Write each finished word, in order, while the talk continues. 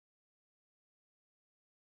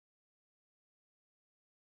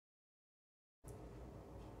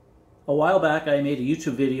A while back I made a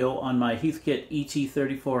YouTube video on my Heathkit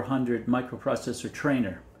ETA-3400 microprocessor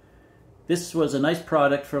trainer. This was a nice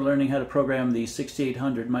product for learning how to program the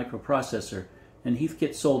 6800 microprocessor, and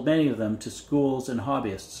Heathkit sold many of them to schools and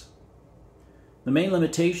hobbyists. The main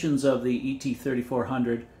limitations of the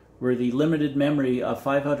ETA-3400 were the limited memory of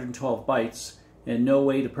 512 bytes and no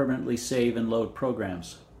way to permanently save and load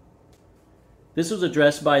programs. This was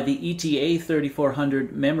addressed by the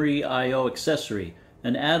ETA-3400 Memory I/O Accessory,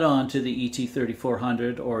 an add-on to the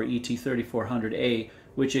ETA-3400 or ETA-3400A,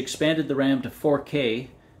 which expanded the RAM to 4K,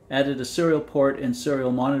 added a serial port and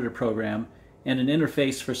serial monitor program, and an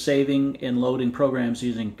interface for saving and loading programs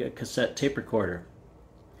using a cassette tape recorder.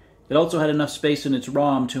 It also had enough space in its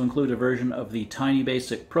ROM to include a version of the Tiny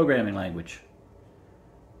Basic programming language.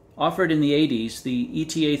 Offered in the 80s, the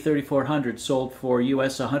ETA-3400 sold for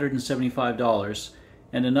US $175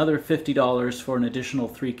 and another $50 for an additional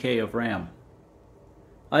 3K of RAM.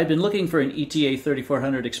 I've been looking for an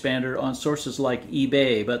ETA-3400 expander on sources like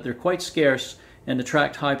eBay, but they're quite scarce and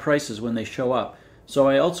attract high prices when they show up, so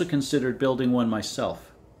I also considered building one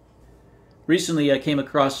myself. Recently I came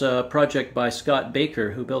across a project by Scott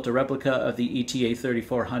Baker, who built a replica of the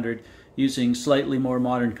ETA-3400 using slightly more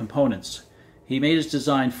modern components. He made his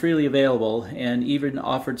design freely available and even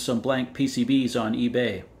offered some blank PCBs on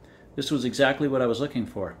eBay. This was exactly what I was looking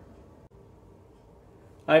for.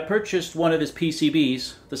 I purchased one of his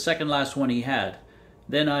PCBs, the second last one he had.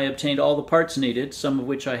 Then I obtained all the parts needed, some of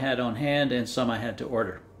which I had on hand and some I had to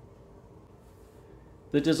order.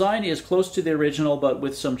 The design is close to the original but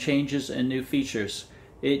with some changes and new features.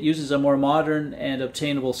 It uses a more modern and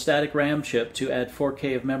obtainable static RAM chip to add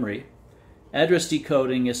 4K of memory. Address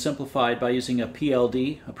decoding is simplified by using a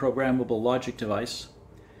PLD, a programmable logic device.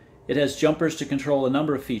 It has jumpers to control a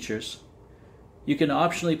number of features. You can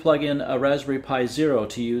optionally plug in a Raspberry Pi Zero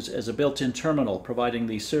to use as a built-in terminal, providing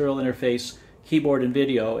the serial interface, keyboard and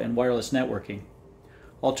video, and wireless networking.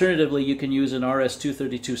 Alternatively, you can use an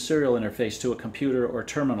RS-232 serial interface to a computer or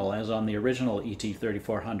terminal, as on the original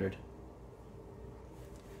ETA-3400.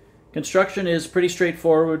 Construction is pretty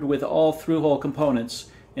straightforward with all through-hole components,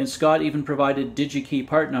 and Scott even provided DigiKey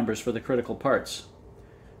part numbers for the critical parts.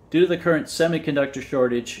 Due to the current semiconductor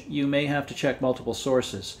shortage, you may have to check multiple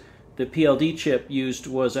sources. The PLD chip used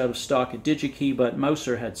was out of stock at DigiKey, but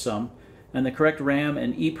Mouser had some, and the correct RAM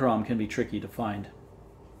and EEPROM can be tricky to find.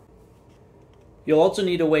 You'll also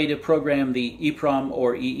need a way to program the EEPROM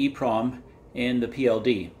or EEPROM and the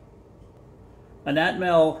PLD. An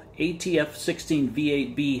Atmel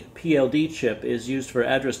ATF16V8B PLD chip is used for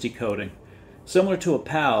address decoding. Similar to a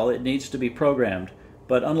PAL, it needs to be programmed,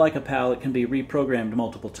 but unlike a PAL, it can be reprogrammed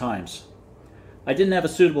multiple times. I didn't have a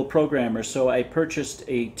suitable programmer, so I purchased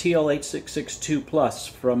a TL8662 Plus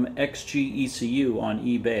from XGECU on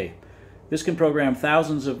eBay. This can program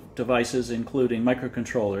thousands of devices, including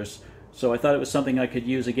microcontrollers, so I thought it was something I could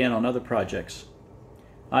use again on other projects.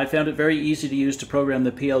 I found it very easy to use to program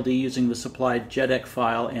the PLD using the supplied JEDEC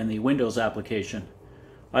file and the Windows application.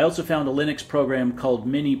 I also found a Linux program called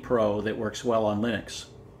MiniPro that works well on Linux.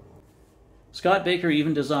 Scott Baker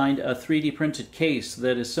even designed a 3D printed case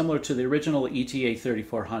that is similar to the original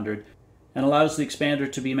ETA-3400 and allows the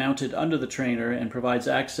expander to be mounted under the trainer and provides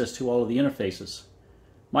access to all of the interfaces.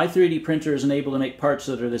 My 3D printer is able to make parts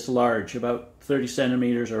that are this large, about 30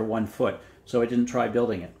 centimeters or 1 foot, so I didn't try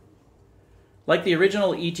building it. Like the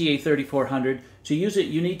original ETA-3400, to use it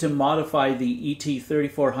you need to modify the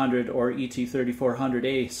ETA-3400 or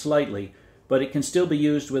ETA-3400A slightly, but it can still be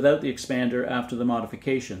used without the expander after the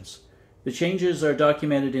modifications. The changes are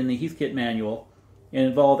documented in the Heathkit manual and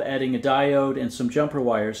involve adding a diode and some jumper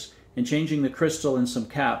wires and changing the crystal and some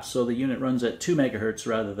caps so the unit runs at 2 MHz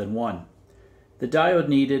rather than 1. The diode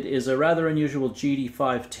needed is a rather unusual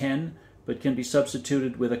GD510, but can be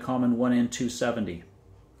substituted with a common 1N270.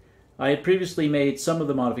 I had previously made some of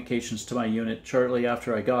the modifications to my unit shortly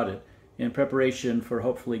after I got it, in preparation for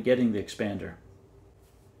hopefully getting the expander.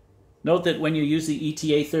 Note that when you use the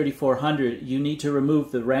ETA-3400, you need to remove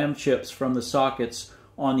the RAM chips from the sockets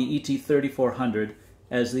on the ETA-3400,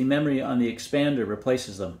 as the memory on the expander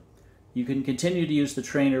replaces them. You can continue to use the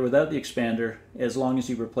trainer without the expander as long as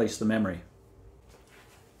you replace the memory.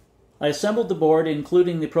 I assembled the board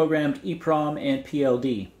including the programmed EEPROM and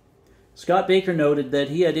PLD. Scott Baker noted that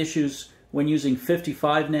he had issues when using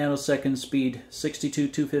 55 nanosecond speed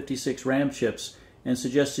 62256 RAM chips and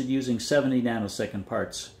suggested using 70 nanosecond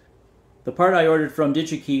parts. The part I ordered from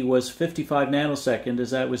DigiKey was 55 nanosecond,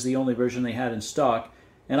 as that was the only version they had in stock,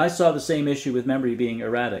 and I saw the same issue with memory being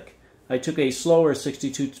erratic. I took a slower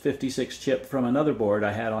 6256 chip from another board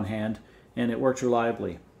I had on hand, and it worked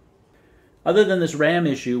reliably. Other than this RAM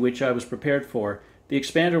issue, which I was prepared for, The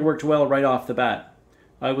expander worked well right off the bat.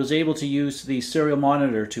 I was able to use the serial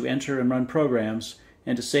monitor to enter and run programs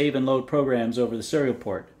and to save and load programs over the serial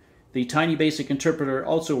port. The Tiny Basic interpreter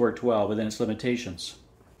also worked well within its limitations.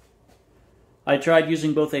 I tried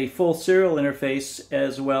using both a full serial interface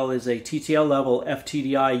as well as a TTL level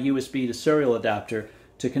FTDI USB to serial adapter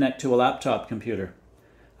to connect to a laptop computer.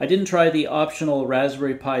 I didn't try the optional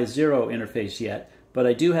Raspberry Pi Zero interface yet, but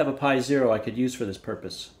I do have a Pi Zero I could use for this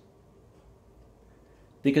purpose.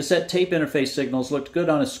 The cassette tape interface signals looked good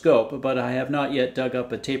on a scope, but I have not yet dug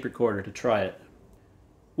up a tape recorder to try it.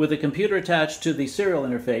 With a computer attached to the serial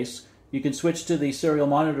interface, you can switch to the serial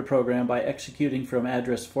monitor program by executing from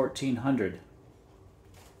address 1400.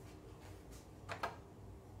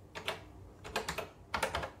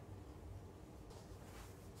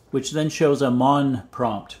 Which then shows a MON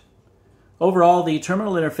prompt. Overall, the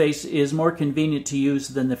terminal interface is more convenient to use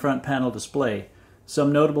than the front panel display.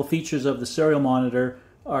 Some notable features of the serial monitor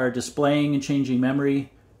are displaying and changing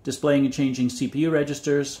memory, displaying and changing CPU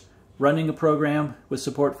registers, running a program with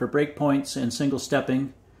support for breakpoints and single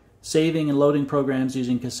stepping, saving and loading programs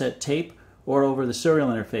using cassette tape or over the serial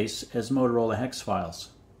interface as Motorola hex files.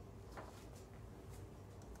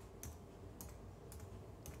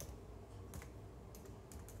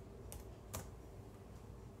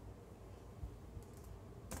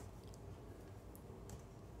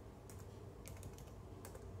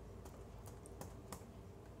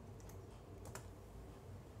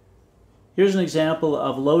 Here's an example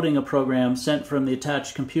of loading a program sent from the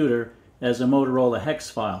attached computer as a Motorola hex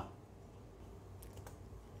file.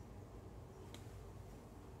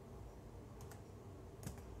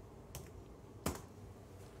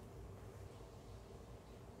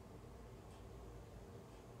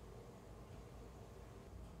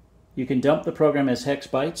 You can dump the program as hex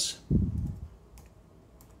bytes.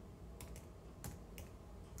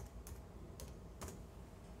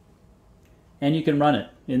 And you can run it,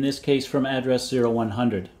 in this case from address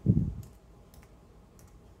 0100.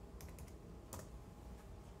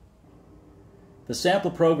 The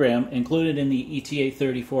sample program included in the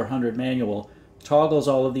ETA-3400 manual toggles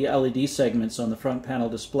all of the LED segments on the front panel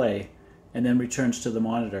display and then returns to the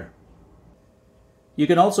monitor. You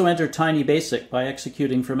can also enter Tiny Basic by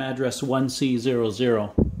executing from address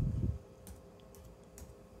 1C00.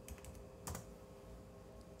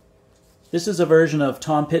 This is a version of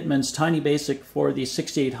Tom Pittman's Tiny Basic for the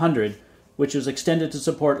 6800, which was extended to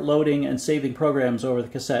support loading and saving programs over the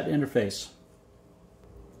cassette interface.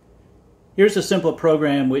 Here's a simple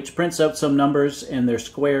program which prints out some numbers and their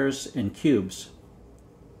squares and cubes.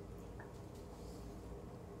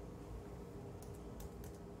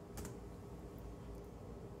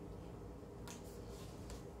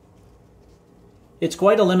 It's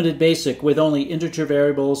quite a limited basic with only integer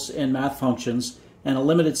variables and math functions and a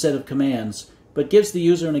limited set of commands, but gives the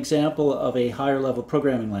user an example of a higher level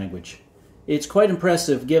programming language. It's quite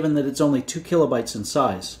impressive given that it's only 2 kilobytes in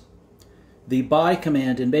size. The buy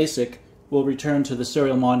command in BASIC will return to the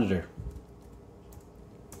serial monitor.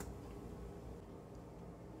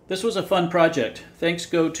 This was a fun project. Thanks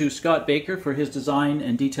go to Scott Baker for his design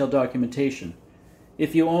and detailed documentation.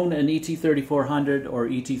 If you own an ET3400 or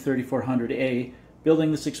ET3400A,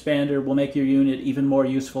 building this expander will make your unit even more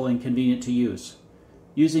useful and convenient to use.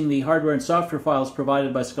 Using the hardware and software files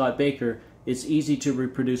provided by Scott Baker, it's easy to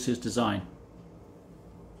reproduce his design.